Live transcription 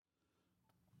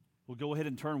Well, go ahead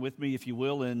and turn with me, if you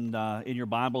will, in your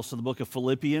Bibles to the book of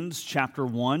Philippians, chapter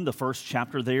 1, the first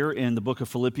chapter there in the book of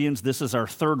Philippians. This is our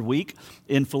third week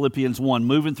in Philippians 1,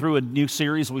 moving through a new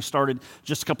series we started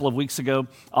just a couple of weeks ago,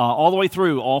 all the way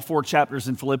through all four chapters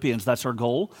in Philippians. That's our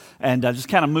goal, and just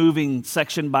kind of moving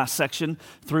section by section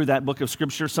through that book of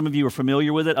Scripture. Some of you are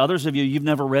familiar with it. Others of you, you've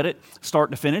never read it start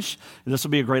to finish. This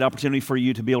will be a great opportunity for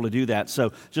you to be able to do that.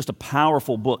 So just a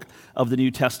powerful book of the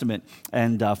New Testament,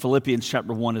 and Philippians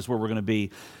chapter 1 is where we're going to be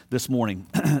this morning.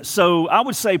 So I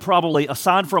would say probably,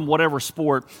 aside from whatever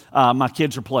sport my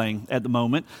kids are playing at the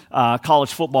moment,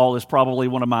 college football is probably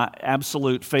one of my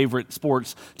absolute favorite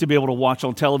sports to be able to watch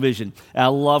on television. I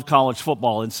love college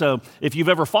football. And so if you've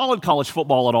ever followed college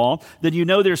football at all, then you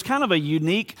know there's kind of a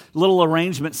unique little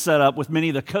arrangement set up with many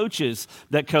of the coaches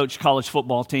that coach college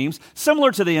football teams,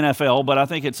 similar to the NFL, but I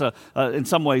think it's in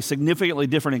some ways significantly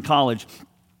different in college.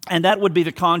 And that would be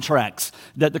the contracts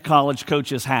that the college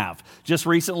coaches have. Just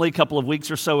recently, a couple of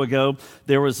weeks or so ago,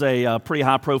 there was a pretty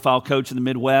high-profile coach in the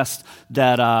Midwest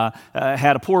that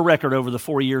had a poor record over the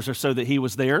 4 years or so that he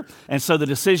was there. And so the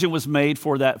decision was made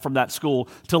from that school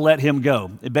to let him go.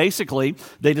 Basically,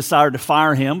 they decided to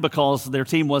fire him because their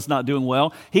team was not doing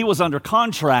well. He was under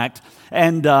contract,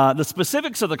 and the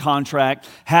specifics of the contract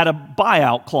had a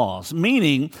buyout clause,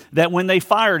 meaning that when they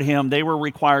fired him, they were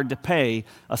required to pay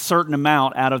a certain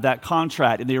amount out of that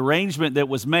contract. And the arrangement that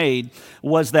was made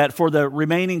was that for the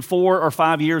remaining 4 or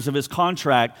 5 years of his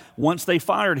contract, once they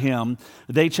fired him,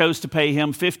 they chose to pay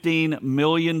him $15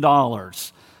 million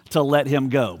to let him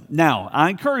go. Now, I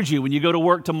encourage you, when you go to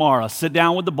work tomorrow, sit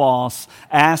down with the boss,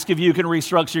 ask if you can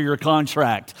restructure your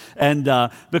contract. And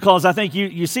because I think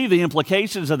you see the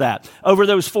implications of that. Over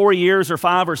those 4 years or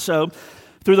 5 or so,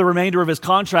 through the remainder of his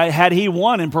contract, had he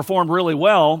won and performed really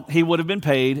well, he would have been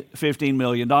paid $15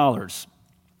 million.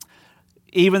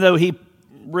 Even though he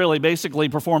really basically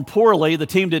performed poorly, the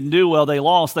team didn't do well, they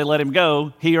lost, they let him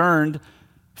go, he earned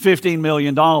 $15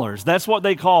 million. That's what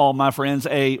they call, my friends,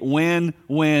 a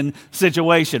win-win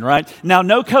situation, right? Now,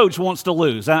 no coach wants to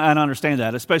lose. I understand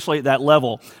that, especially at that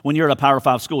level when you're at a Power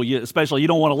 5 school. You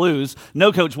don't want to lose.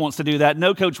 No coach wants to do that.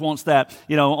 No coach wants that,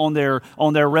 on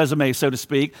their resume, so to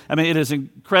speak. I mean, it is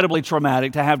incredibly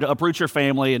traumatic to have to uproot your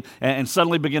family and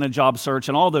suddenly begin a job search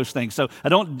and all those things. So I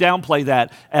don't downplay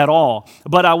that at all.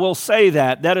 But I will say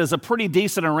that is a pretty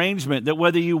decent arrangement that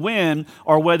whether you win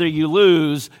or whether you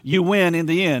lose, you win in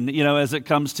the end, as it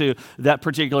comes to that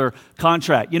particular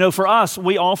contract. For us,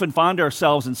 we often find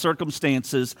ourselves in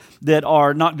circumstances that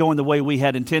are not going the way we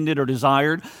had intended or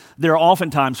desired. There are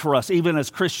oftentimes for us, even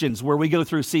as Christians, where we go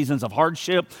through seasons of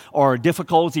hardship or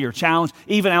difficulty or challenge,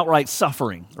 even outright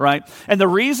suffering, right? And the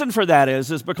reason for that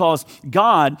is because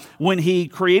God, when He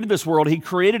created this world, He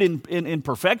created in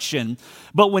perfection.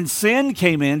 But when sin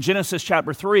came in, Genesis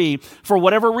chapter 3, for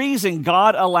whatever reason,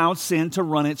 God allowed sin to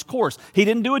run its course. He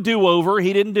didn't do a do-over.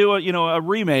 He didn't do a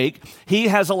remake. He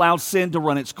has allowed sin to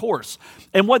run its course.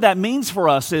 And what that means for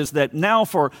us is that now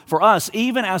for us,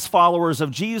 even as followers of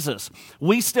Jesus,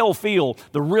 we still feel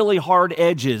the really hard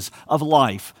edges of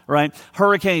life, right?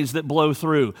 Hurricanes that blow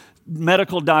through,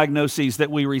 medical diagnoses that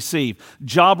we receive,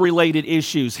 job-related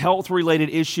issues, health-related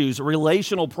issues,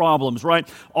 relational problems, right?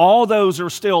 All those are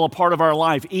still a part of our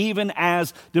life. Even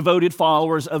as devoted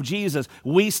followers of Jesus,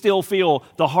 we still feel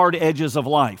the hard edges of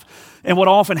life. And what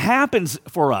often happens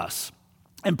for us,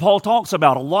 and Paul talks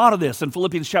about a lot of this in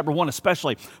Philippians chapter 1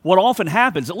 especially, what often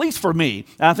happens, at least for me,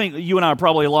 and I think you and I are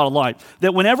probably a lot alike,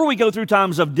 that whenever we go through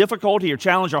times of difficulty or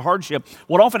challenge or hardship,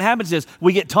 what often happens is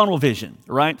we get tunnel vision,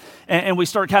 right? And we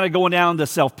start kind of going down the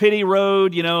self-pity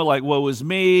road, like, woe is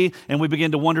me, and we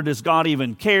begin to wonder, does God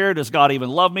even care? Does God even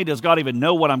love me? Does God even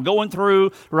know what I'm going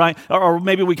through, right? Or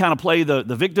maybe we kind of play the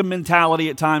victim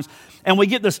mentality at times, and we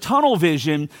get this tunnel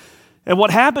vision. And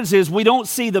what happens is we don't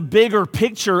see the bigger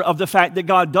picture of the fact that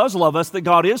God does love us, that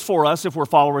God is for us if we're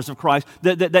followers of Christ,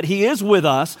 that He is with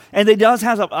us, and that He does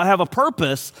have a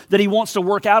purpose that He wants to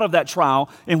work out of that trial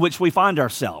in which we find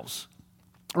ourselves,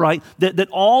 right? That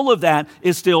all of that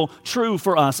is still true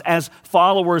for us as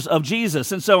followers of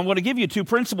Jesus. And so I'm going to give you 2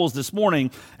 principles this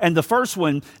morning, and the first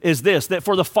one is this, that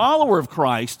for the follower of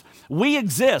Christ, we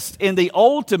exist in the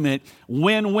ultimate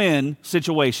win-win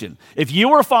situation. If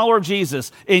you are a follower of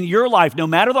Jesus in your life, no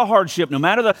matter the hardship, no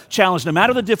matter the challenge, no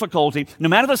matter the difficulty, no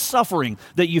matter the suffering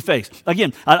that you face,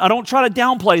 again, I don't try to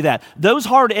downplay that. Those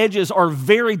hard edges are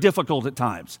very difficult at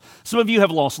times. Some of you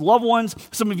have lost loved ones.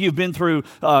 Some of you have been through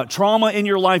trauma in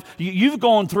your life. You've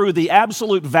gone through the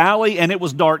absolute valley, and it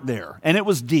was dark there, and it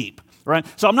was deep. right?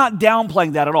 So I'm not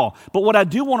downplaying that at all. But what I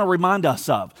do want to remind us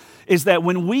of is that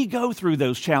when we go through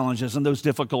those challenges and those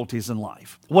difficulties in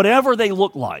life, whatever they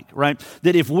look like, right,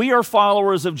 that if we are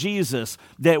followers of Jesus,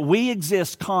 that we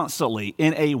exist constantly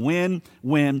in a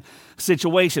win-win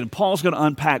situation. Paul's going to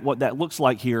unpack what that looks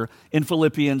like here in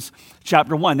Philippians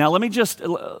chapter 1. Now, let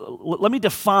me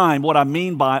define what I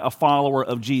mean by a follower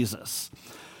of Jesus.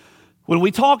 When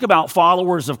we talk about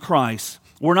followers of Christ,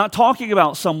 we're not talking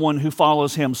about someone who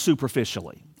follows him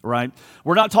superficially, right?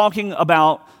 We're not talking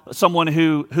about someone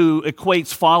who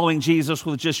equates following Jesus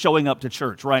with just showing up to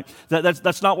church, right?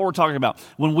 That's not what we're talking about.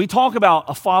 When we talk about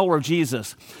a follower of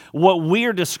Jesus, what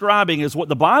we're describing is what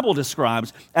the Bible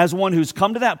describes as one who's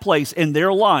come to that place in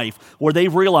their life where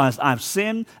they've realized, I've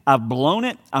sinned, I've blown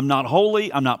it, I'm not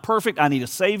holy, I'm not perfect, I need a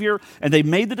Savior, and they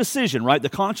made the decision, right? The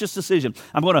conscious decision.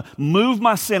 I'm going to move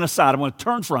my sin aside, I'm going to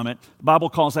turn from it. The Bible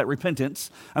calls that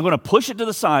repentance. I'm going to push it to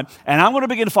the side, and I'm going to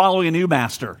begin following a new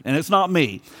master, and it's not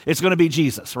me. It's going to be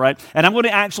Jesus, right? And I'm going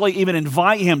to actually even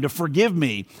invite him to forgive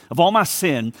me of all my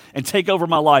sin and take over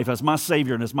my life as my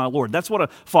Savior and as my Lord. That's what a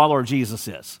follower of Jesus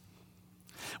is.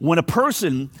 When a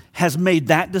person has made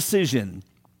that decision,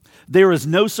 there is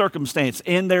no circumstance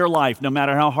in their life, no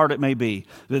matter how hard it may be,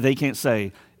 that they can't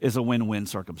say is a win-win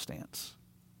circumstance.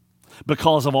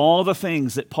 Because of all the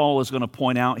things that Paul is going to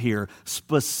point out here,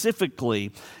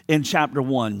 specifically in chapter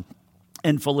 1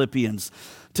 in Philippians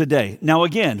today. Now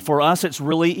again, for us, it's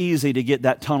really easy to get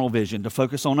that tunnel vision, to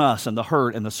focus on us and the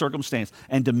hurt and the circumstance,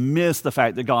 and to miss the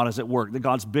fact that God is at work, that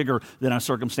God's bigger than our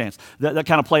circumstance. That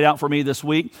kind of played out for me this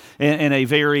week in a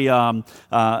very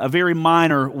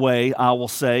minor way, I will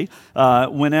say.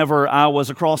 Whenever I was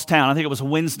across town, I think it was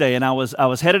Wednesday, and I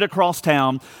was headed across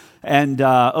town. And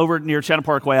over near Chatham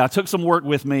Parkway, I took some work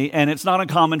with me, and it's not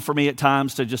uncommon for me at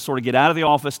times to just sort of get out of the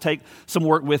office, take some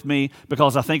work with me,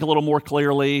 because I think a little more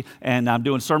clearly, and I'm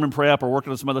doing sermon prep or working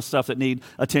on some other stuff that need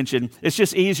attention. It's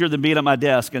just easier than being at my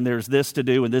desk, and there's this to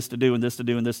do, and this to do, and this to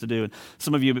do, and this to do, and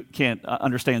some of you can't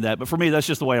understand that, but for me, that's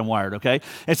just the way I'm wired, okay?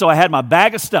 And so I had my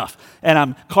bag of stuff, and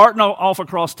I'm carting off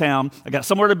across town. I got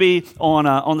somewhere to be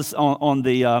out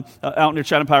near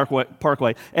Chatham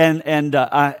Parkway, and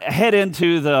I head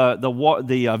into the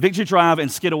Victory Drive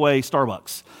and Skidaway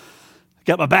Starbucks.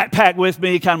 Got my backpack with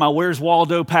me, kind of my Where's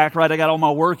Waldo pack, right? I got all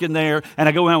my work in there, and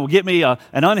I go in and will get me an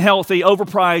unhealthy,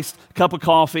 overpriced cup of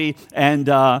coffee, and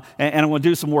I'm going to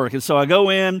do some work. And so I go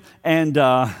in, and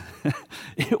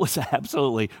it was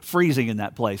absolutely freezing in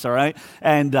that place, all right?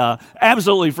 And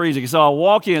absolutely freezing. So I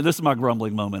walk in. This is my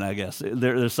grumbling moment, I guess.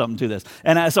 There's something to this.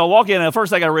 And so I walk in, and the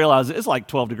first thing I realize, it's like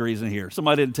 12 degrees in here.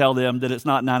 Somebody didn't tell them that it's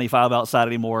not 95 outside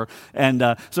anymore.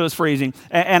 And so it's freezing.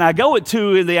 And I go at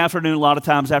 2 in the afternoon a lot of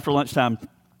times after lunchtime,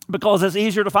 because it's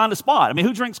easier to find a spot. I mean,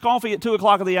 who drinks coffee at 2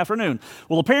 o'clock in the afternoon?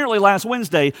 Well, apparently last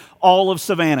Wednesday, all of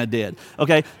Savannah did,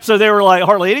 okay? So there were like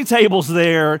hardly any tables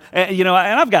there, and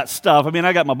I've got stuff. I mean,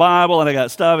 I got my Bible, and I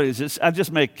got stuff, and I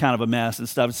just make kind of a mess and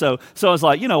stuff. So I was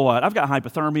like, you know what? I've got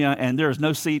hypothermia, and there's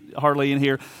no seat hardly in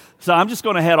here. So I'm just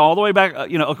going to head all the way back,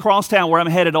 across town where I'm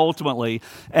headed ultimately,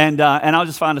 and I'll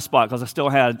just find a spot because I still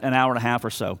had an hour and a half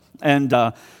or so. And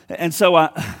so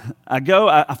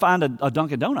I find a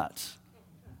Dunkin' Donuts.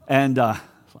 And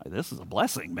it's like, this is a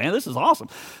blessing, man. This is awesome.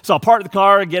 So I park the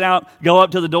car, get out, go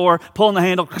up to the door, pulling the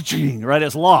handle, right,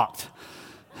 it's locked.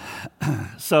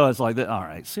 So it's like, all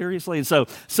right, seriously? And so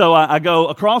I go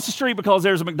across the street because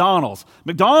there's a McDonald's.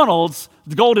 McDonald's,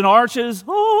 the Golden Arches,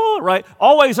 right,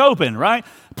 always open, right?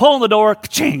 Pulling the door,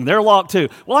 ka-ching, they're locked too.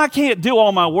 Well, I can't do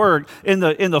all my work in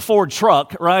the Ford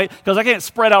truck, right? Because I can't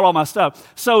spread out all my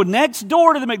stuff. So next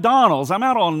door to the McDonald's, I'm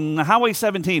out on Highway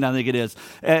 17, I think it is,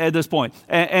 at this point.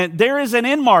 And there is an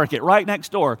in-market right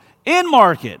next door.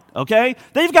 In-market, okay?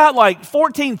 They've got like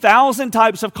 14,000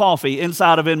 types of coffee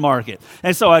inside of in-market.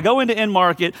 And so I go into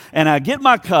in-market, and I get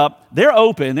my cup. They're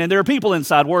open, and there are people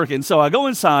inside working. So I go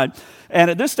inside,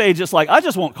 and at this stage, it's like, I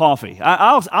just want coffee.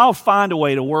 I'll find a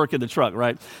way to work in the truck,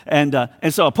 right? And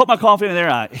so I put my coffee in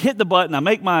there, I hit the button, I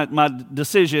make my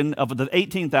decision of the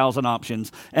 18,000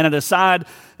 options, and I decide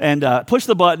and push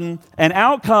the button, and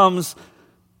out comes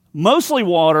mostly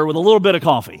water with a little bit of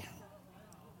coffee.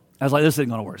 I was like, this isn't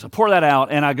going to work. So I pour that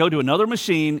out, and I go to another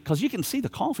machine, because you can see the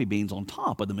coffee beans on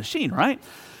top of the machine, right?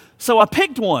 So I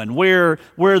picked one where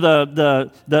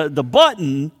the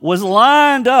button was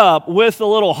lined up with the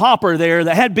little hopper there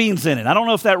that had beans in it. I don't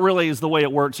know if that really is the way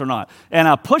it works or not. And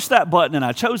I pushed that button, and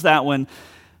I chose that one.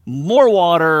 More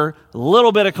water, a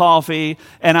little bit of coffee,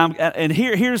 and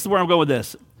here's where I'm going with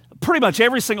this. pretty much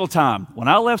every single time. When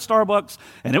I left Starbucks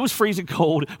and it was freezing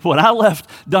cold, when I left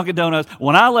Dunkin' Donuts,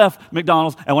 when I left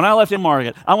McDonald's, and when I left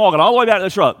In-Market, I'm walking all the way back to the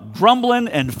truck, grumbling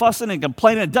and fussing and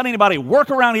complaining. Doesn't anybody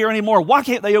work around here anymore? Why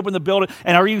can't they open the building?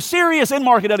 And are you serious?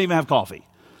 In-Market doesn't even have coffee,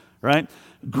 right?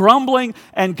 Grumbling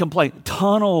and complaining.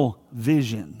 Tunnel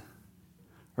vision,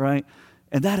 right?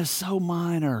 And that is so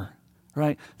minor,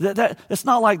 right? It's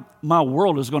not like my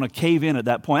world is going to cave in at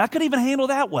that point. I couldn't even handle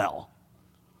that well.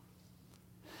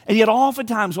 And yet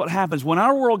oftentimes what happens when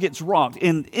our world gets rocked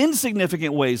in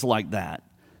insignificant ways like that,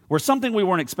 where something we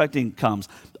weren't expecting comes,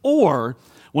 or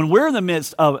when we're in the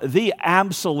midst of the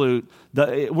absolute,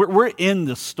 we're in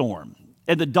the storm,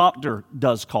 and the doctor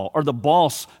does call, or the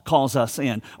boss calls us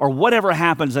in, or whatever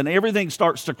happens, and everything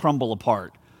starts to crumble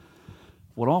apart.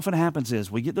 What often happens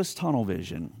is we get this tunnel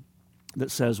vision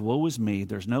that says, woe is me,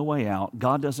 there's no way out,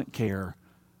 God doesn't care,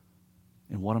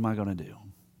 and what am I going to do?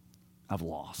 I've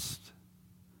lost.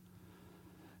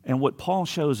 And what Paul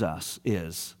shows us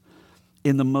is,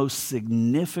 in the most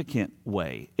significant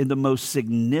way, in the most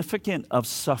significant of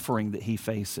suffering that he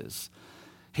faces,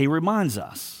 he reminds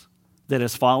us that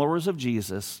as followers of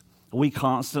Jesus, we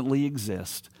constantly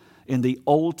exist in the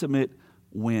ultimate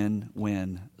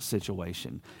win-win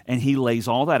situation. And he lays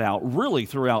all that out really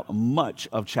throughout much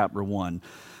of chapter 1,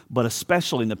 but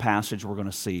especially in the passage we're going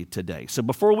to see today. So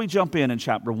before we jump in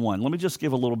chapter 1, let me just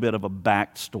give a little bit of a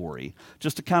backstory,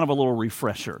 just a kind of a little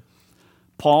refresher.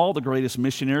 Paul, the greatest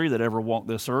missionary that ever walked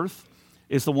this earth,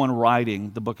 is the one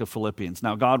writing the book of Philippians.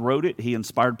 Now, God wrote it. He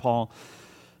inspired Paul,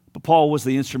 but Paul was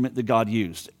the instrument that God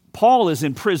used. Paul is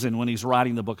in prison when he's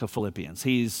writing the book of Philippians.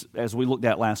 He's, as we looked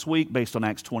at last week, based on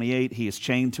Acts 28, he is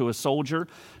chained to a soldier,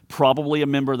 probably a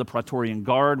member of the Praetorian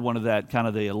Guard, one of that kind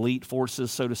of the elite forces,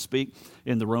 so to speak,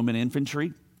 in the Roman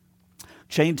infantry.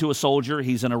 Chained to a soldier,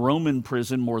 he's in a Roman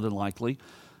prison more than likely,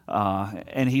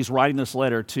 and he's writing this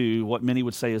letter to what many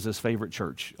would say is his favorite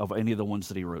church of any of the ones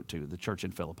that he wrote to, the church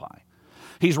in Philippi.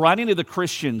 He's writing to the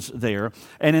Christians there,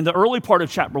 and in the early part of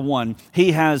chapter 1,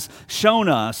 he has shown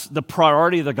us the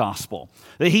priority of the gospel,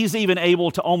 that he's even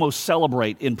able to almost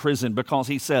celebrate in prison because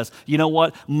he says, you know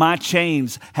what, my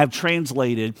chains have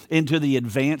translated into the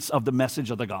advance of the message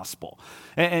of the gospel.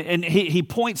 And he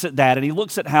points at that, and he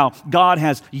looks at how God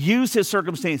has used his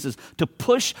circumstances to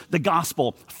push the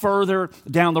gospel further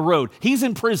down the road. He's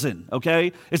in prison,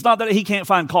 okay? It's not that he can't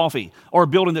find coffee or a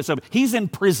building that's open. He's in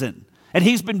prison. And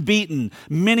he's been beaten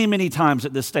many, many times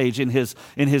at this stage in his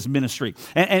ministry.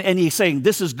 And he's saying,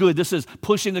 this is good. This is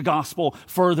pushing the gospel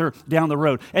further down the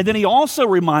road. And then he also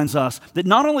reminds us that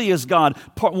not only is God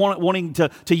wanting to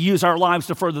use our lives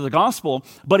to further the gospel,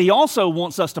 but he also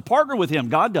wants us to partner with him,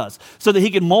 God does, so that he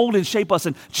can mold and shape us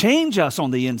and change us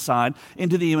on the inside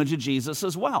into the image of Jesus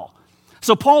as well.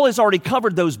 So Paul has already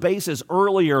covered those bases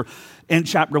earlier in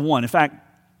chapter 1. In fact,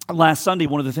 last Sunday,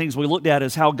 one of the things we looked at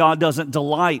is how God doesn't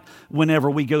delight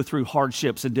whenever we go through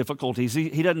hardships and difficulties.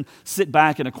 He doesn't sit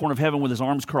back in a corner of heaven with his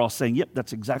arms crossed saying, yep,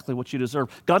 that's exactly what you deserve.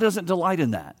 God doesn't delight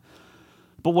in that.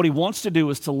 But what he wants to do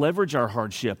is to leverage our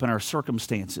hardship and our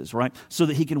circumstances, right, so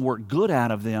that he can work good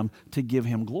out of them to give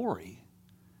him glory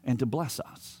and to bless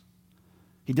us.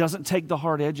 He doesn't take the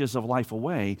hard edges of life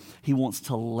away. He wants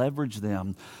to leverage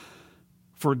them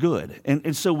for good.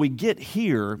 And so we get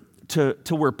here to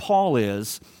where Paul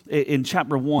is in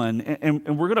chapter 1,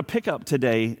 and we're going to pick up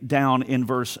today down in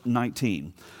verse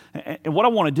 19. And what I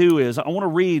want to do is I want to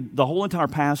read the whole entire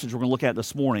passage we're going to look at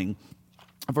this morning,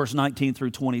 verse 19 through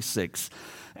 26.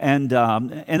 And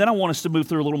then I want us to move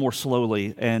through a little more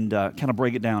slowly and kind of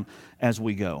break it down as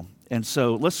we go. And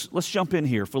so let's jump in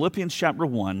here. Philippians chapter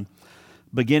 1,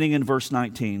 beginning in verse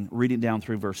 19, reading down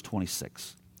through verse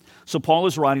 26. So Paul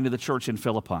is writing to the church in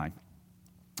Philippi.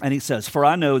 And he says, for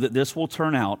I know that this will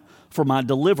turn out for my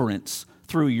deliverance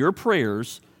through your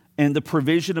prayers and the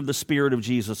provision of the Spirit of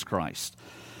Jesus Christ,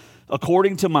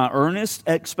 according to my earnest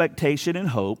expectation and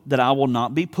hope that I will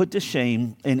not be put to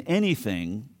shame in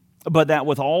anything, but that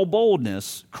with all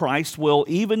boldness Christ will,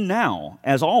 even now,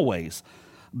 as always,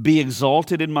 be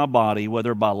exalted in my body,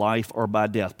 whether by life or by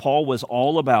death. Paul was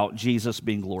all about Jesus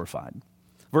being glorified.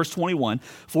 Verse 21,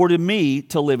 for to me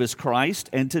to live is Christ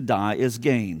and to die is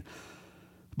gain.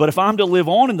 But if I'm to live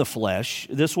on in the flesh,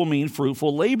 this will mean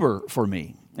fruitful labor for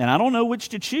me. And I don't know which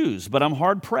to choose, but I'm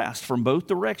hard-pressed from both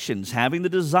directions, having the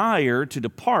desire to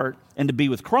depart and to be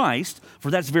with Christ,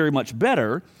 for that's very much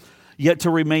better, yet to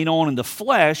remain on in the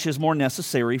flesh is more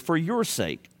necessary for your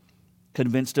sake.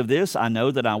 Convinced of this, I know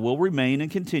that I will remain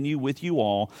and continue with you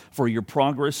all for your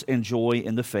progress and joy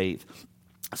in the faith,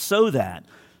 so that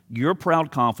your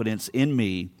proud confidence in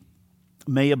me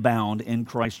may abound in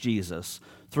Christ Jesus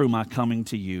through my coming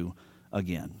to you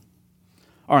again.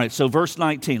 All right, so verse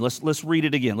 19, let's read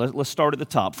it again. Let's start at the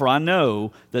top. For I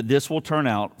know that this will turn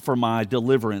out for my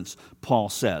deliverance, Paul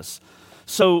says.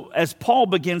 So as Paul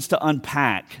begins to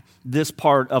unpack this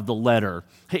part of the letter,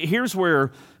 here's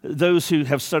where those who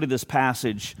have studied this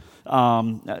passage,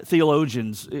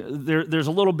 theologians, there's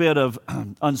a little bit of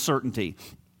uncertainty.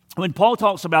 When Paul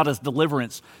talks about his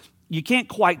deliverance, you can't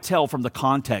quite tell from the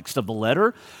context of the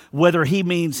letter whether he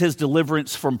means his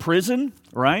deliverance from prison,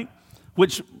 right?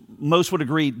 Which most would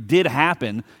agree did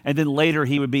happen, and then later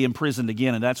he would be imprisoned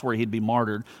again, and that's where he'd be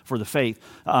martyred for the faith.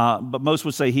 But most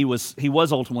would say he was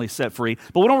ultimately set free.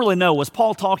 But we don't really know. Was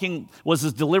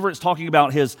his deliverance talking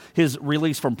about his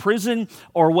release from prison,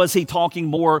 or was he talking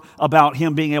more about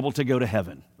him being able to go to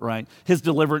heaven, right? His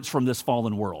deliverance from this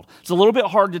fallen world. It's a little bit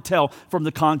hard to tell from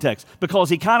the context, because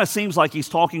he kind of seems like he's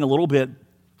talking a little bit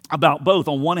about both.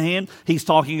 On one hand, he's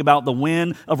talking about the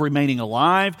win of remaining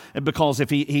alive, and because if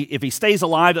he stays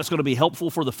alive, that's going to be helpful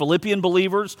for the Philippian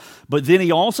believers. But then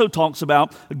he also talks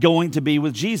about going to be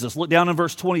with Jesus. Look down in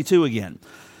verse 22 again.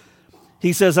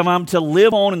 He says, if I'm to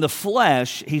live on in the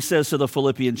flesh, he says to the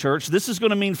Philippian church, this is going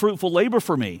to mean fruitful labor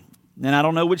for me. And I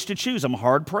don't know which to choose. I'm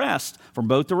hard pressed from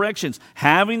both directions,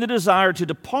 having the desire to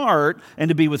depart and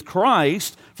to be with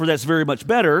Christ, for that's very much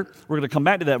better. We're going to come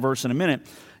back to that verse in a minute.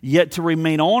 Yet to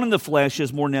remain on in the flesh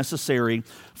is more necessary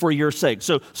for your sake.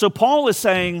 So Paul is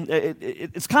saying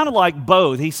it's kind of like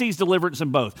both. He sees deliverance in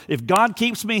both. If God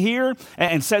keeps me here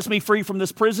and sets me free from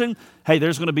this prison, hey,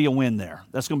 there's going to be a win there.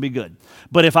 That's going to be good.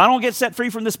 But if I don't get set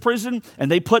free from this prison and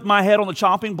they put my head on the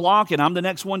chopping block and I'm the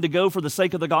next one to go for the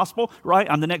sake of the gospel, right?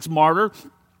 I'm the next martyr.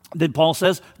 Then Paul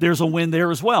says there's a win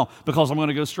there as well, because I'm going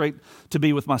to go straight to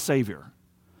be with my Savior.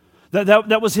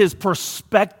 That was his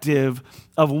perspective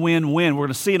of win-win. We're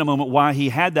going to see in a moment why he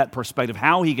had that perspective,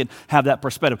 how he could have that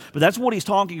perspective. But that's what he's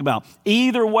talking about.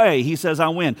 Either way, he says, I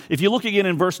win. If you look again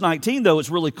in verse 19, though, it's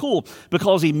really cool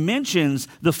because he mentions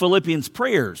the Philippians'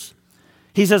 prayers.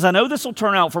 He says, I know this will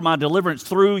turn out for my deliverance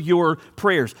through your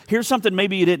prayers. Here's something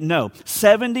maybe you didn't know.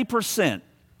 70%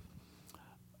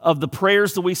 of the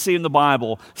prayers that we see in the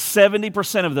Bible,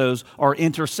 70% of those are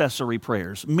intercessory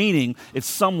prayers, meaning it's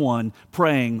someone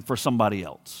praying for somebody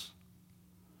else.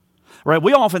 Right?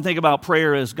 We often think about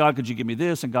prayer as, God, could you give me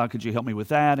this? And God, could you help me with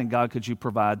that? And God, could you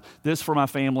provide this for my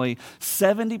family?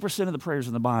 70% of the prayers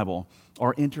in the Bible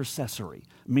are intercessory,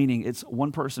 meaning it's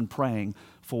one person praying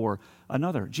for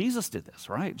another. Jesus did this,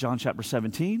 right? John chapter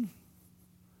 17,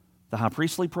 the high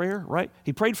priestly prayer, right?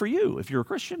 He prayed for you if you're a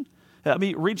Christian. I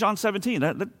mean, read John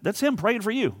 17. That's him praying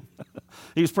for you.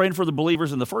 He was praying for the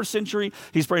believers in the first century.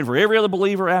 He's praying for every other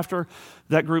believer after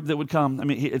that group that would come. I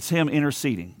mean, it's him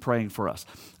interceding, praying for us.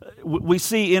 We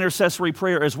see intercessory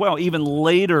prayer as well, even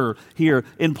later here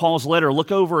in Paul's letter.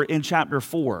 Look over in chapter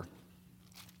 4,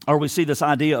 or we see this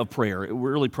idea of prayer.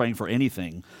 We're really praying for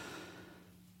anything.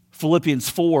 Philippians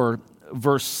 4,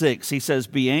 verse 6, he says,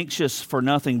 be anxious for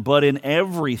nothing, but in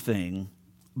everything,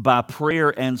 by prayer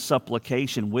and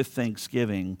supplication with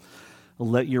thanksgiving,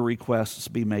 let your requests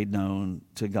be made known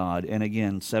to God. And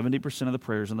again, 70% of the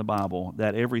prayers in the Bible,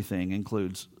 that everything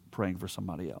includes praying for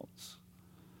somebody else.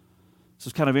 So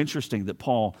it's kind of interesting that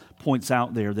Paul points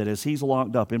out there that as he's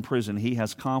locked up in prison, he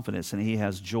has confidence and he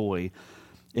has joy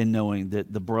in knowing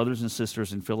that the brothers and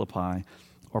sisters in Philippi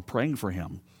are praying for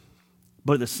him.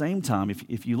 But at the same time,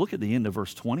 if you look at the end of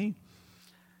verse 20,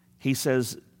 he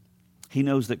says, he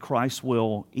knows that Christ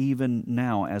will, even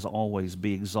now as always,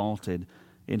 be exalted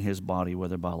in his body,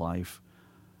 whether by life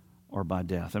or by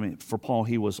death. I mean, for Paul,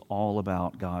 he was all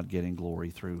about God getting glory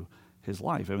through his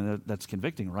life. I mean, that's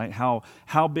convicting, right?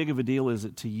 How big of a deal is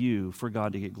it to you for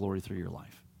God to get glory through your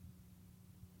life?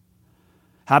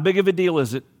 How big of a deal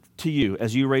is it to you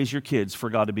as you raise your kids for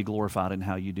God to be glorified in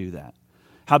how you do that?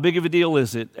 How big of a deal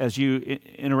is it as you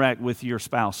interact with your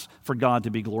spouse for God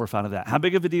to be glorified in that? How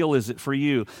big of a deal is it for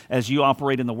you as you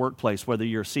operate in the workplace, whether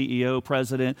you're CEO,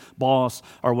 president, boss,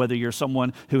 or whether you're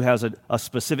someone who has a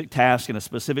specific task and a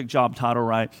specific job title,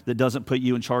 right, that doesn't put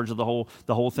you in charge of the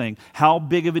whole thing? How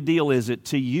big of a deal is it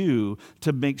to you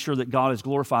to make sure that God is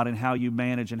glorified in how you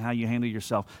manage and how you handle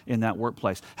yourself in that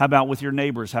workplace? How about with your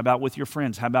neighbors? How about with your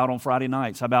friends? How about on Friday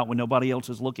nights? How about when nobody else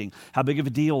is looking? How big of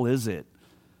a deal is it?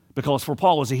 Because for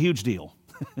Paul, it was a huge deal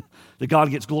that God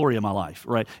gets glory in my life,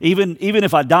 right? Even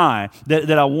if I die,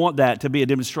 that I want that to be a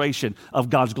demonstration of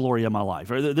God's glory in my life.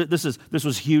 Right? This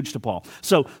was huge to Paul.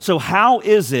 So how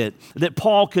is it that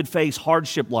Paul could face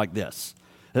hardship like this?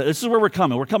 This is where we're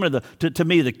coming. We're coming to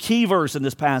me, the key verse in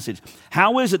this passage.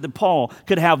 How is it that Paul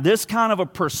could have this kind of a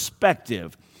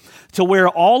perspective to where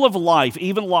all of life,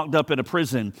 even locked up in a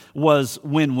prison, was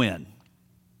win-win?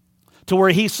 to where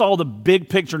he saw the big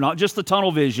picture, not just the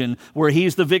tunnel vision where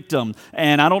he's the victim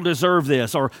and I don't deserve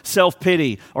this, or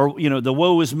self-pity, or the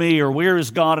woe is me, or where is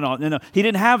God, and all. No, he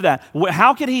didn't have that.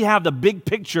 How could he have the big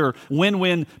picture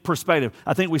win-win perspective?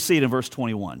 I think we see it in verse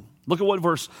 21. Look at what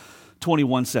verse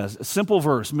 21 says. A simple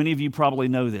verse. Many of you probably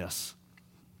know this.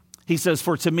 He says,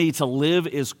 "For to me to live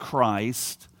is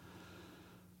Christ,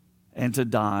 and to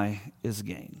die is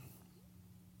gain."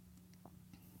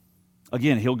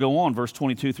 Again, he'll go on, verse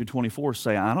 22 through 24,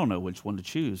 say, I don't know which one to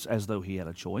choose, as though he had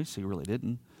a choice. He really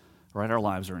didn't. Right? Our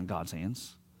lives are in God's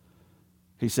hands.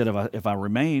 He said, if I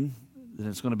remain, then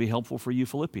it's going to be helpful for you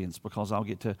Philippians, because I'll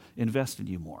get to invest in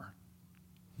you more.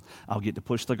 I'll get to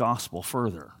push the gospel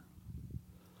further.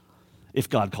 If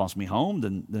God calls me home,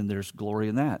 then there's glory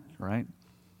in that, right?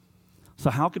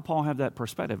 So how could Paul have that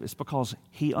perspective? It's because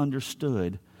he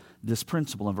understood this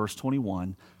principle in verse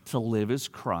 21, to live is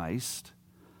Christ,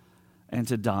 and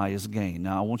to die is gain.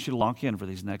 Now, I want you to lock in for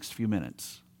these next few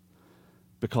minutes,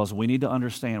 because we need to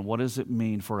understand, what does it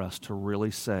mean for us to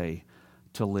really say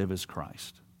to live is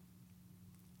Christ?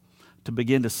 To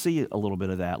begin to see a little bit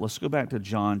of that, let's go back to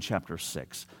John chapter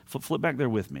 6. Flip back there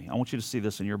with me. I want you to see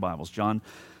this in your Bibles. John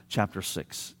chapter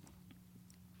 6.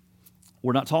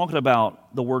 We're not talking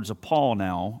about the words of Paul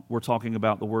now. We're talking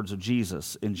about the words of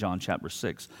Jesus in John chapter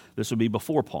 6. This would be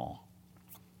before Paul.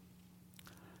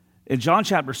 In John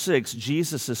chapter 6,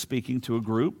 Jesus is speaking to a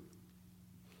group,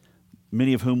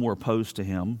 many of whom were opposed to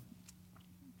him.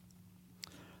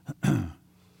 I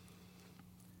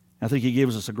think he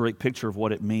gives us a great picture of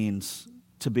what it means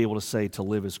to be able to say to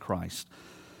live as Christ.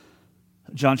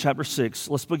 John chapter 6,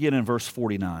 let's begin in verse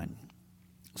 49.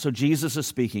 So Jesus is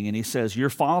speaking, and he says, "Your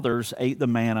fathers ate the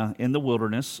manna in the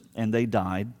wilderness, and they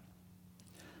died.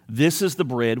 This is the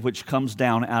bread which comes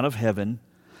down out of heaven,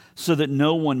 so that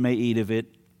no one may eat of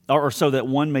it, or so that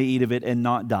one may eat of it and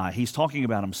not die." He's talking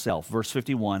about himself. Verse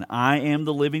 51, "I am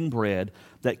the living bread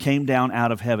that came down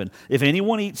out of heaven. If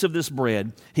anyone eats of this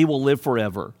bread, he will live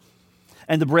forever.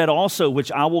 And the bread also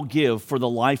which I will give for the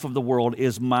life of the world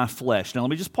is my flesh." Now let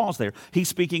me just pause there. He's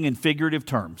speaking in figurative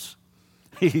terms.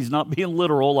 He's not being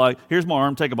literal, like, here's my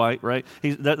arm, take a bite, right?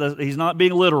 He's not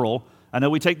being literal. I know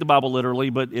we take the Bible literally,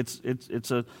 but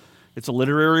it's a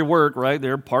literary work, right?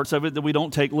 There are parts of it that we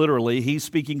don't take literally. He's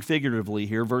speaking figuratively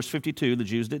here. Verse 52, the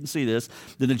Jews didn't see this.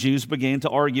 Then the Jews began to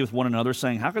argue with one another,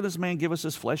 saying, "How can this man give us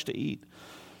his flesh to eat?"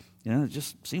 It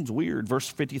just seems weird. Verse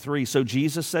 53, "So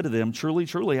Jesus said to them, 'Truly,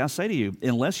 truly, I say to you,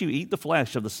 unless you eat the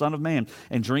flesh of the Son of Man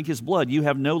and drink his blood, you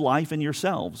have no life in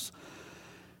yourselves.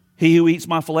 He who eats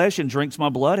my flesh and drinks my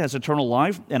blood has eternal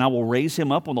life, and I will raise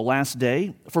him up on the last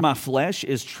day. For my flesh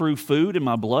is true food, and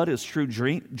my blood is true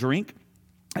drink.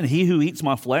 And he who eats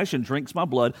my flesh and drinks my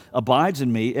blood abides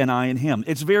in me, and I in him.'"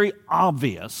 It's very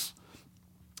obvious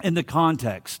in the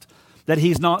context that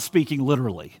he's not speaking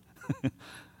literally.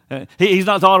 He's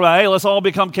not talking about, hey, let's all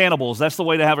become cannibals. That's the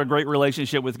way to have a great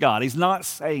relationship with God. He's not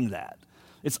saying that.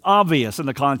 It's obvious in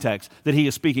the context that he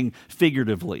is speaking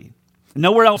figuratively.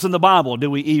 Nowhere else in the Bible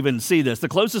do we even see this. The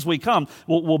closest we come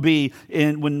will be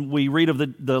when we read of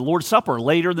the Lord's Supper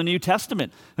later in the New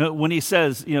Testament, when he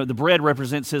says, the bread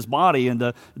represents his body and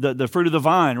the fruit of the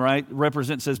vine, right,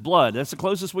 represents his blood. That's the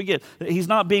closest we get. He's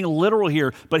not being literal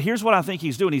here, but here's what I think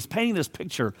he's doing. He's painting this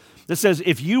picture that says,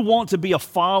 if you want to be a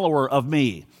follower of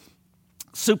me,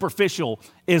 superficial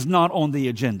is not on the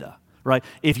agenda. Right?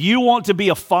 If you want to be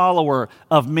a follower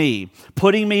of me,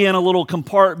 putting me in a little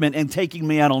compartment and taking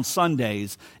me out on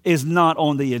Sundays is not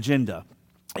on the agenda.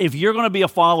 If you're going to be a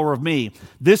follower of me,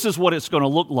 this is what it's going to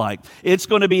look like. It's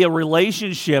going to be a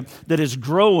relationship that is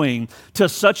growing to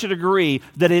such a degree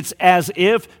that it's as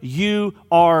if you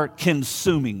are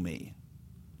consuming me.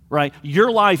 Right?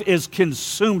 Your life is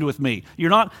consumed with me. You're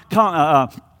not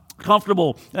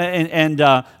comfortable and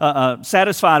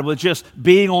satisfied with just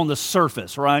being on the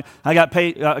surface, right? I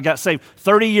got saved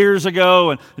 30 years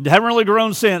ago and haven't really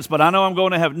grown since, but I know I'm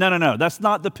going to heaven. No. That's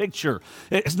not the picture.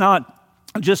 It's not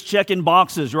just checking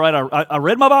boxes, right? I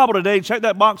read my Bible today, check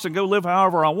that box and go live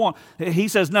however I want. He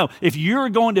says, no, if you're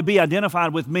going to be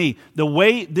identified with me, the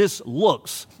way this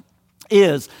looks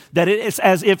is that it's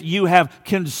as if you have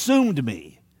consumed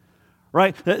me.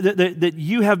 Right? That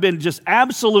you have been just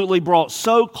absolutely brought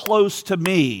so close to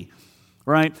me,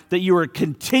 right, that you are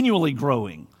continually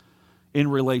growing in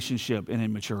relationship and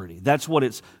in maturity. That's what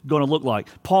it's going to look like.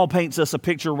 Paul paints us a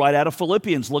picture right out of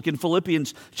Philippians. Look in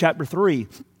Philippians chapter 3.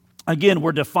 Again,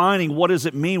 we're defining what does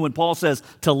it mean when Paul says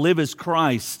to live as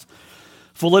Christ.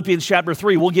 Philippians chapter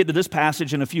 3, we'll get to this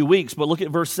passage in a few weeks, but look at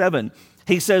verse 7.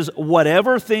 He says,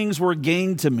 "Whatever things were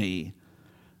gained to me,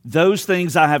 those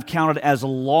things I have counted as a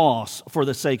loss for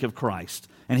the sake of Christ."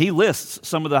 And he lists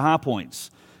some of the high points.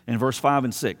 In verse 5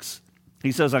 and 6,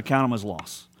 he says, I count them as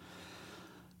loss.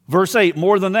 Verse 8,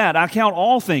 more than that, I count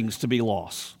all things to be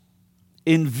loss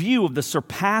in view of the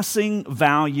surpassing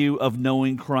value of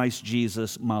knowing Christ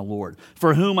Jesus my Lord,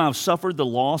 for whom I've suffered the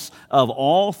loss of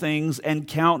all things and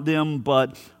count them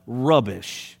but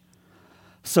rubbish,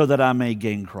 so that I may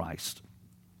gain Christ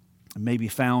and may be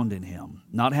found in him,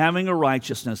 not having a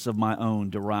righteousness of my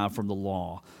own derived from the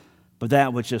law, but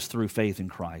that which is through faith in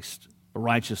Christ, a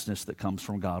righteousness that comes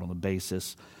from God on the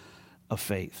basis of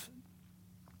faith.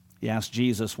 He asked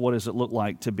Jesus, what does it look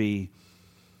like to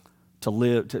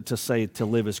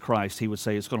live as Christ? He would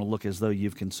say, it's going to look as though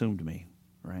you've consumed me,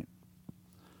 right?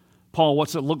 Paul,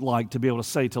 what's it look like to be able to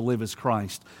say to live as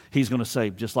Christ? He's going to say,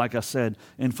 just like I said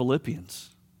in Philippians,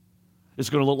 it's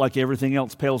going to look like everything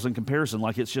else pales in comparison,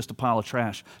 like it's just a pile of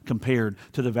trash compared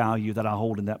to the value that I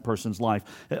hold in that person's life.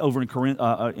 Over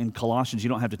in Colossians, you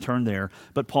don't have to turn there,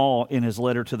 but Paul, in his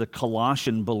letter to the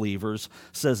Colossian believers,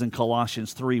 says in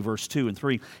Colossians 3, verse 2 and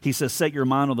 3, he says, set your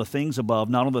mind on the things above,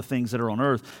 not on the things that are on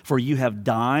earth, for you have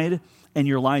died, and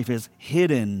your life is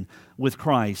hidden with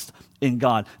Christ in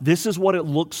God. This is what it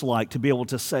looks like to be able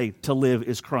to say to live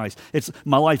is Christ.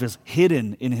 My life is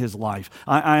hidden in his life.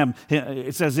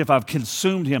 It's as if I've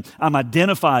consumed him. I'm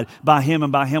identified by him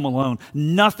and by him alone.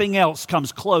 Nothing else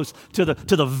comes close to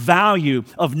the value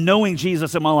of knowing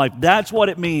Jesus in my life. That's what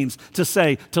it means to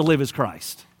say to live as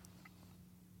Christ.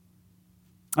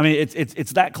 I mean,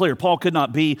 it's that clear. Paul could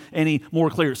not be any more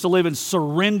clear. It's to live in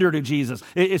surrender to Jesus.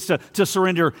 It's to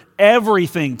surrender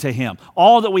everything to him.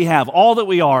 All that we have, all that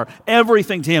we are,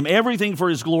 everything to him, everything for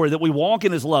his glory, that we walk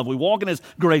in his love, we walk in his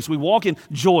grace, we walk in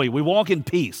joy, we walk in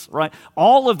peace, right?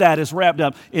 All of that is wrapped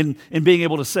up in being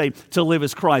able to say to live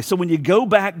as Christ. So when you go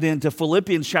back then to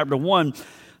Philippians chapter 1,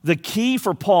 the key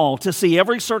for Paul to see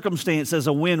every circumstance as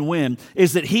a win-win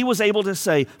is that he was able to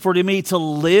say, for to me to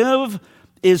live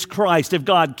is Christ. If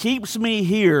God keeps me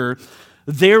here,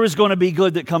 there is going to be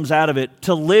good that comes out of it.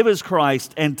 To live is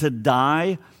Christ, and to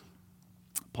die,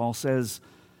 Paul says,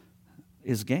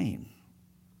 is gain.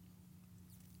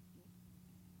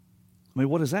 I mean,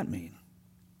 what does that mean?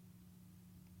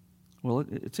 Well,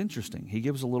 it's interesting. He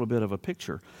gives a little bit of a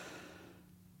picture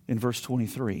in verse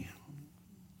 23.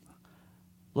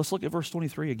 Let's look at verse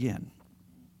 23 again.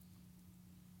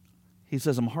 He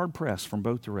says, I'm hard-pressed from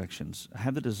both directions. I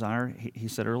have the desire, he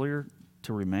said earlier,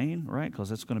 to remain, right? Because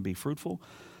that's going to be fruitful.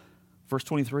 Verse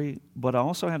 23, but I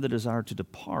also have the desire to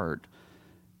depart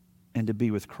and to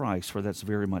be with Christ, for that's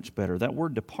very much better. That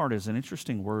word depart is an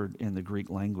interesting word in the Greek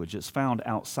language. It's found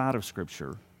outside of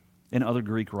Scripture in other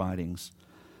Greek writings,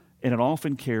 and it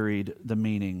often carried the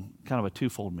meaning, kind of a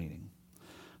twofold meaning.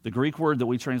 The Greek word that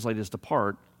we translate as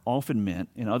depart often meant,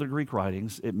 in other Greek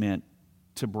writings, it meant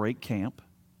to break camp,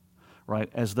 right,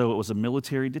 as though it was a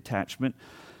military detachment.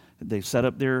 They've set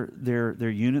up their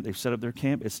unit, they've set up their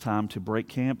camp. It's time to break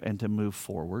camp and to move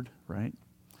forward, right?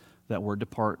 That word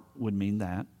depart would mean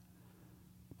that.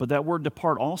 But that word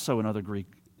depart also in other Greek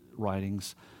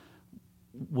writings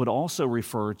would also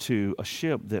refer to a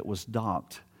ship that was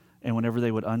docked. And whenever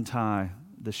they would untie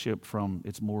the ship from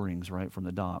its moorings, right, from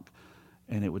the dock,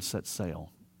 and it would set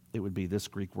sail, it would be this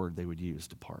Greek word they would use,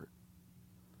 depart.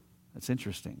 That's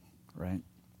interesting, right?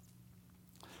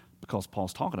 Because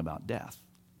Paul's talking about death.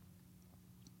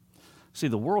 See,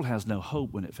 the world has no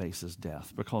hope when it faces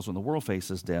death, because when the world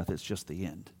faces death, it's just the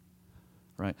end,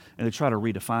 right? And they try to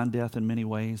redefine death in many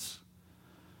ways.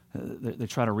 They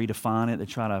try to redefine it. They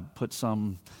try to put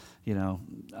some,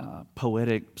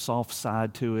 poetic, soft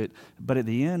side to it. But at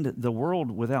the end, the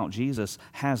world without Jesus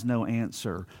has no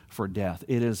answer for death.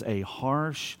 It is a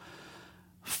harsh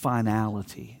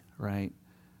finality, right,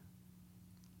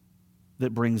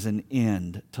 that brings an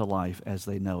end to life as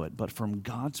they know it. But from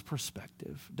God's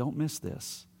perspective, don't miss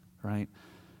this, right?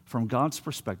 From God's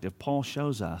perspective, Paul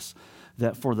shows us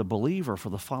that for the believer, for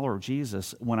the follower of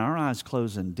Jesus, when our eyes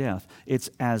close in death,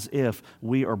 it's as if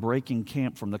we are breaking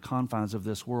camp from the confines of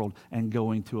this world and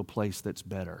going to a place that's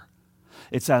better.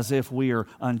 It's as if we are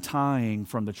untying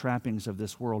from the trappings of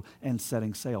this world and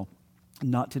setting sail,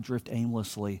 not to drift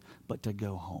aimlessly, but to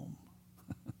go home.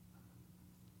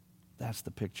 That's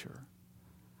the picture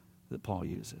that Paul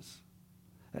uses.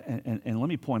 And let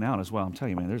me point out as well, I'm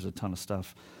telling you, man, there's a ton of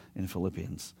stuff in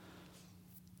Philippians.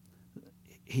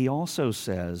 He also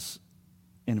says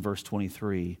in verse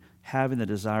 23, having the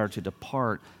desire to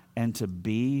depart and to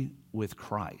be with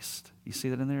Christ. You see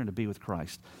that in there? And to be with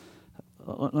Christ.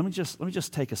 let me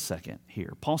just take a second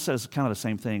here. Paul says kind of the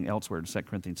same thing elsewhere in 2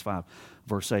 Corinthians 5,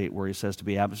 verse 8, where he says to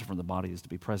be absent from the body is to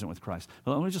be present with Christ.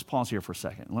 Well, let me just pause here for a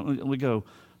second. Let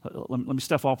me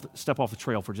step off the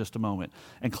trail for just a moment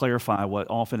and clarify what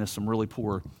often is some really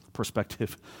poor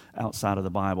perspective outside of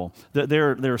the Bible.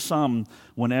 There are some,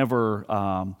 whenever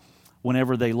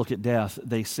they look at death,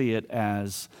 they see it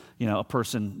as, a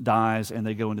person dies and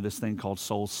they go into this thing called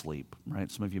soul sleep,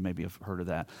 right? Some of you maybe have heard of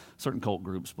that. Certain cult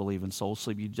groups believe in soul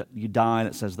sleep. You die and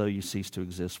it's as though you cease to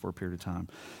exist for a period of time.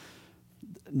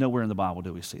 Nowhere in the Bible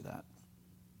do we see that.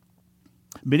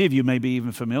 Many of you may be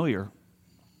even familiar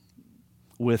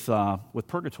with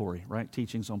purgatory, right?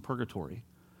 Teachings on purgatory.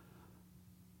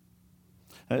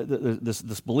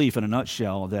 This belief in a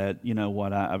nutshell that,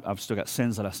 I've still got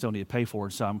sins that I still need to pay for.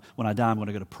 So when I die, I'm going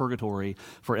to go to purgatory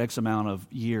for X amount of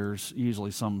years,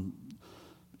 usually some,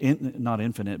 not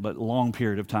infinite, but long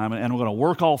period of time. And I'm going to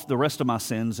work off the rest of my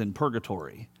sins in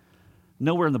purgatory.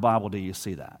 Nowhere in the Bible do you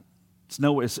see that. It's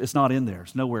not in there.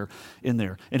 It's nowhere in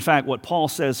there. In fact, what Paul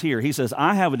says here, he says,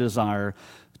 I have a desire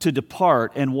to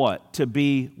depart and what? To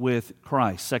be with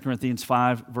Christ. 2 Corinthians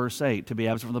 5, verse 8. To be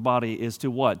absent from the body is to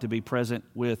what? To be present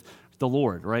with the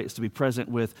Lord, right? It's to be present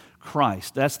with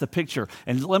Christ. That's the picture.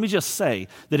 And let me just say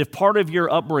that if part of your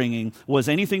upbringing was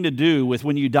anything to do with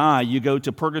when you die, you go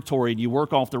to purgatory and you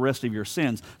work off the rest of your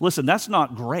sins, listen, that's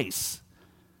not grace.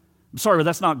 I'm sorry, but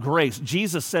that's not grace.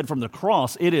 Jesus said from the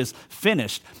cross, it is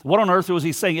finished. What on earth was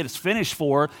he saying it is finished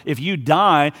for if you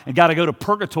die and got to go to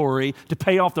purgatory to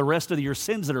pay off the rest of your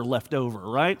sins that are left over,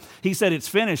 right? He said it's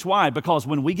finished. Why? Because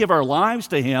when we give our lives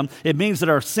to him, it means that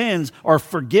our sins are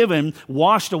forgiven,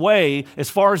 washed away as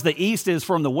far as the east is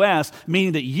from the west,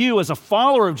 meaning that you as a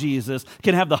follower of Jesus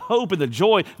can have the hope and the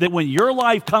joy that when your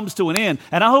life comes to an end,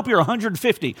 and I hope you're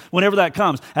 150 whenever that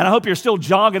comes, and I hope you're still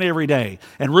jogging every day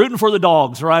and rooting for the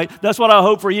dogs, right? That's what I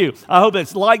hope for you. I hope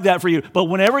it's like that for you. But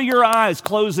whenever your eyes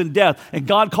close in death and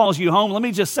God calls you home, let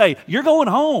me just say, you're going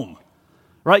home,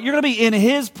 right? You're going to be in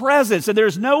his presence, and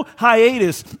there's no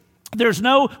hiatus. There's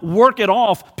no work it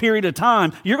off period of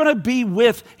time. You're going to be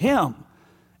with him.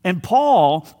 And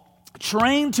Paul,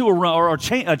 chained to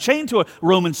a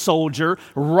Roman soldier,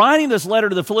 writing this letter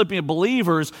to the Philippian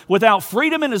believers without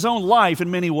freedom in his own life in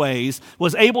many ways,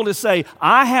 was able to say,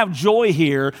 I have joy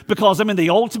here because I'm in the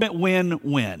ultimate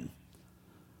win-win.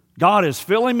 God is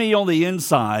filling me on the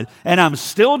inside, and I'm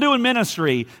still doing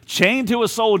ministry, chained to a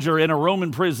soldier in a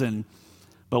Roman prison.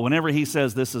 But whenever he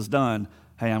says this is done,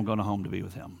 hey, I'm going home to be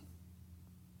with him.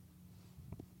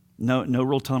 No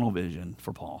real tunnel vision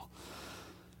for Paul.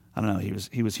 I don't know,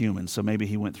 he was human, so maybe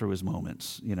he went through his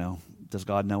moments, Does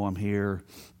God know I'm here?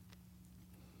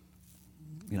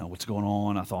 What's going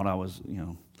on? I thought I was,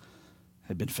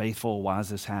 had been faithful. Why is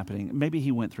this happening? Maybe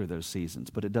he went through those seasons,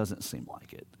 but it doesn't seem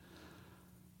like it.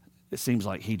 It seems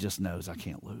like he just knows I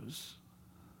can't lose.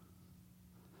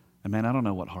 And man, I don't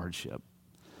know what hardship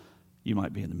you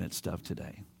might be in the midst of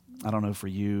today. I don't know for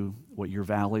you what your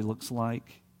valley looks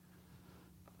like.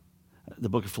 The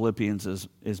book of Philippians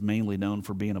is mainly known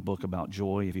for being a book about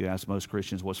joy. If you ask most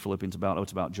Christians, what's Philippians about? Oh,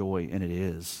 it's about joy, and it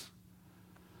is.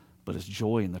 But it's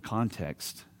joy in the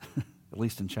context, at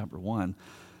least in chapter 1,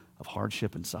 of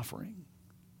hardship and suffering.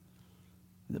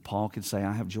 That Paul could say,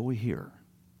 I have joy here.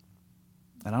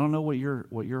 And I don't know what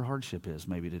your hardship is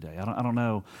maybe today. I don't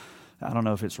know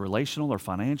if it's relational or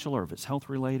financial or if it's health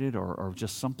related or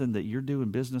just something that you're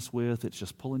doing business with. It's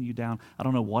just pulling you down. I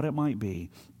don't know what it might be.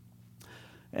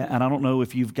 And I don't know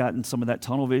if you've gotten some of that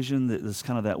tunnel vision, that's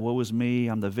kind of that woe is me,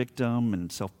 I'm the victim,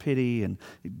 and self-pity, and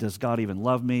does God even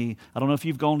love me? I don't know if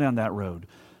you've gone down that road.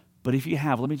 But if you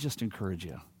have, let me just encourage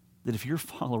you that if you're a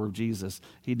follower of Jesus,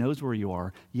 he knows where you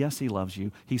are. Yes, he loves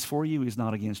you. He's for you. He's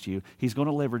not against you. He's going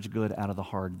to leverage good out of the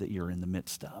hard that you're in the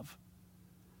midst of.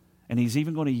 And he's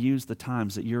even going to use the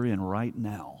times that you're in right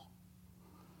now,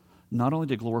 not only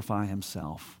to glorify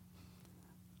himself,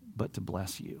 but to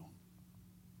bless you.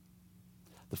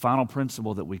 The final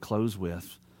principle that we close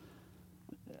with,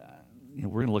 we're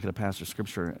going to look at a passage of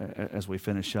Scripture as we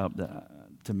finish up that,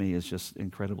 to me, is just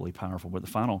incredibly powerful. But the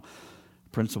final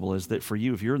principle is that for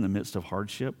you, if you're in the midst of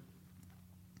hardship,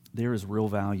 there is real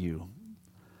value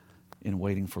in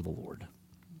waiting for the Lord.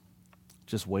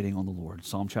 Just waiting on the Lord.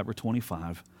 Psalm chapter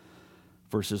 25,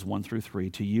 verses 1 through 3.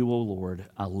 To you, O Lord,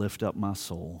 I lift up my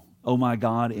soul. O my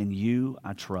God, in you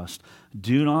I trust.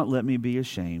 Do not let me be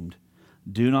ashamed.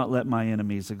 Do not let my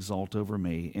enemies exult over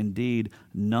me. Indeed,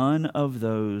 none of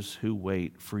those who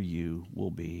wait for you will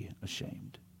be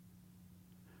ashamed.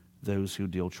 Those who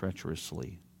deal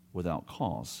treacherously without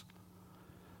cause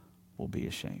will be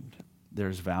ashamed.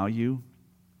 There's value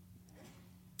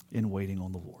in waiting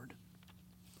on the Lord.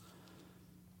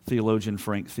 Theologian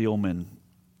Frank Thielman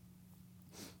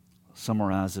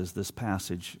summarizes this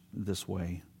passage this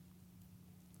way.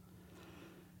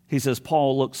 He says,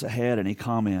 Paul looks ahead and he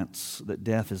comments that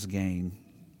death is gain,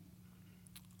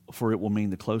 for it will mean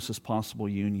the closest possible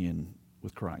union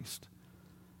with Christ.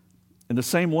 In the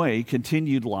same way,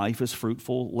 continued life is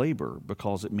fruitful labor,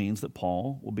 because it means that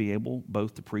Paul will be able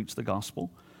both to preach the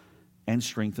gospel and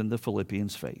strengthen the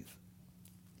Philippians' faith.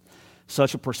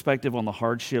 Such a perspective on the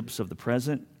hardships of the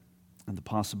present and the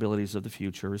possibilities of the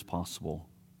future is possible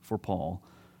for Paul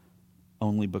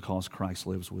only because Christ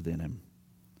lives within him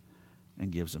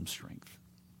and gives him strength.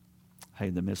 Hey,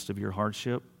 in the midst of your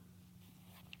hardship,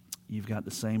 you've got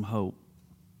the same hope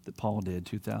that Paul did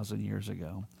 2,000 years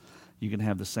ago. You can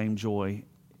have the same joy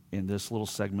in this little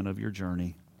segment of your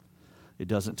journey. It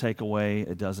doesn't take away,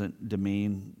 it doesn't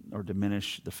demean or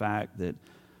diminish the fact that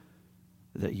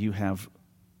you have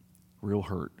real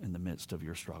hurt in the midst of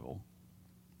your struggle.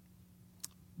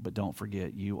 But don't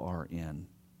forget, you are in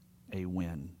a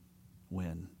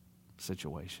win-win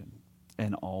situation,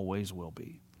 and always will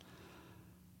be,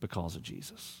 because of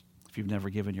Jesus. If you've never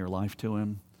given your life to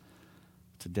him,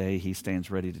 today he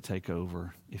stands ready to take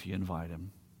over if you invite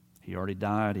him. He already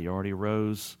died, he already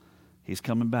rose, he's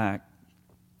coming back.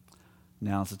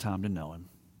 Now's the time to know him.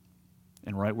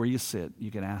 And right where you sit,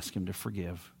 you can ask him to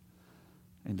forgive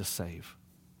and to save.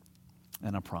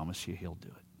 And I promise you he'll do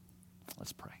it.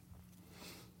 Let's pray.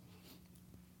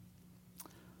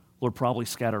 Lord, probably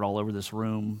scattered all over this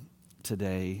room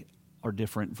today are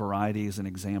different varieties and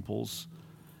examples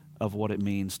of what it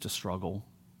means to struggle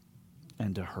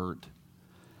and to hurt.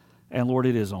 And Lord,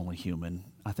 it is only human.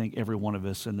 I think every one of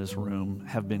us in this room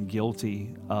have been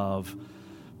guilty of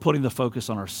putting the focus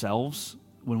on ourselves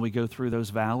when we go through those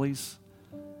valleys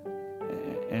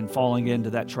and falling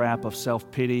into that trap of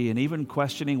self-pity and even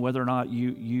questioning whether or not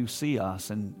you see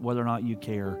us and whether or not you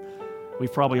care.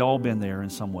 We've probably all been there in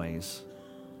some ways.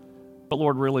 But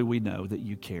Lord, really we know that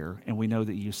you care, and we know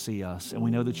that you see us, and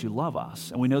we know that you love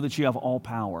us, and we know that you have all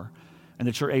power, and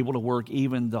that you're able to work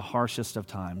even the harshest of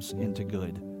times into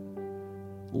good.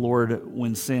 Lord,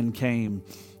 when sin came,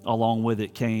 along with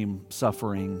it came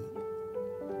suffering.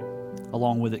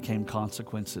 Along with it came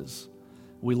consequences.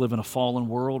 We live in a fallen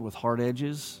world with hard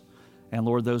edges, and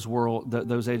Lord,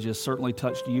 those edges certainly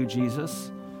touched you, Jesus,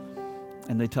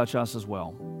 and they touch us as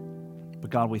well. But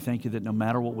God, we thank you that no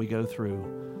matter what we go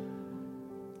through,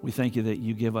 we thank you that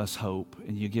you give us hope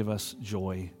and you give us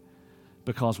joy,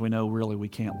 because we know really we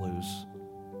can't lose.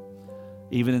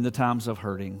 Even in the times of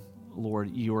hurting,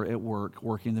 Lord, you are at work,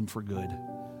 working them for good.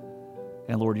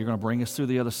 And Lord, you're going to bring us through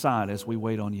the other side as we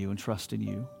wait on you and trust in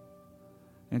you.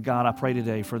 And God, I pray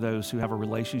today for those who have a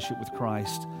relationship with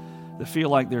Christ that feel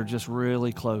like they're just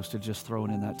really close to just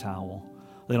throwing in that towel.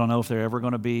 They don't know if they're ever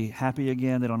going to be happy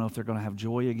again. They don't know if they're going to have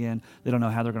joy again. They don't know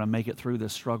how they're going to make it through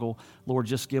this struggle. Lord,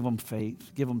 just give them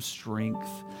faith, give them strength,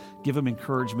 give them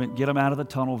encouragement, get them out of the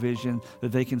tunnel vision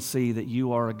that they can see that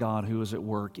you are a God who is at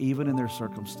work, even in their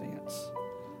circumstance.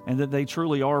 And that they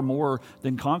truly are more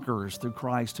than conquerors through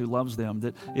Christ who loves them,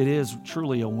 that it is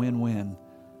truly a win-win.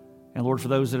 And Lord, for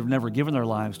those that have never given their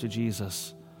lives to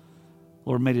Jesus,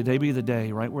 Lord, may today be the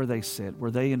day right where they sit,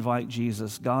 where they invite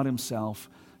Jesus, God himself,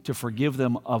 to forgive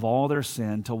them of all their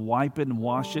sin, to wipe it and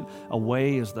wash it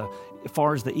away as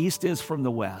far as the east is from the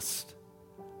west,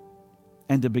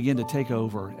 and to begin to take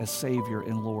over as Savior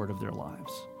and Lord of their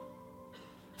lives.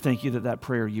 Thank you that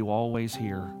prayer you always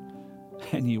hear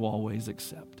and you always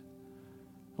accept.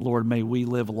 Lord, may we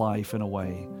live life in a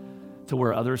way to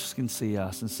where others can see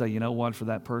us and say, you know what, for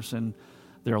that person,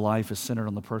 their life is centered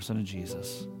on the person of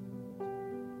Jesus.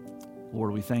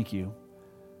 Lord, we thank you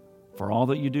for all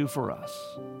that you do for us.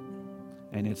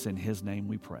 And it's in his name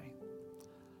we pray.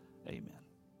 Amen.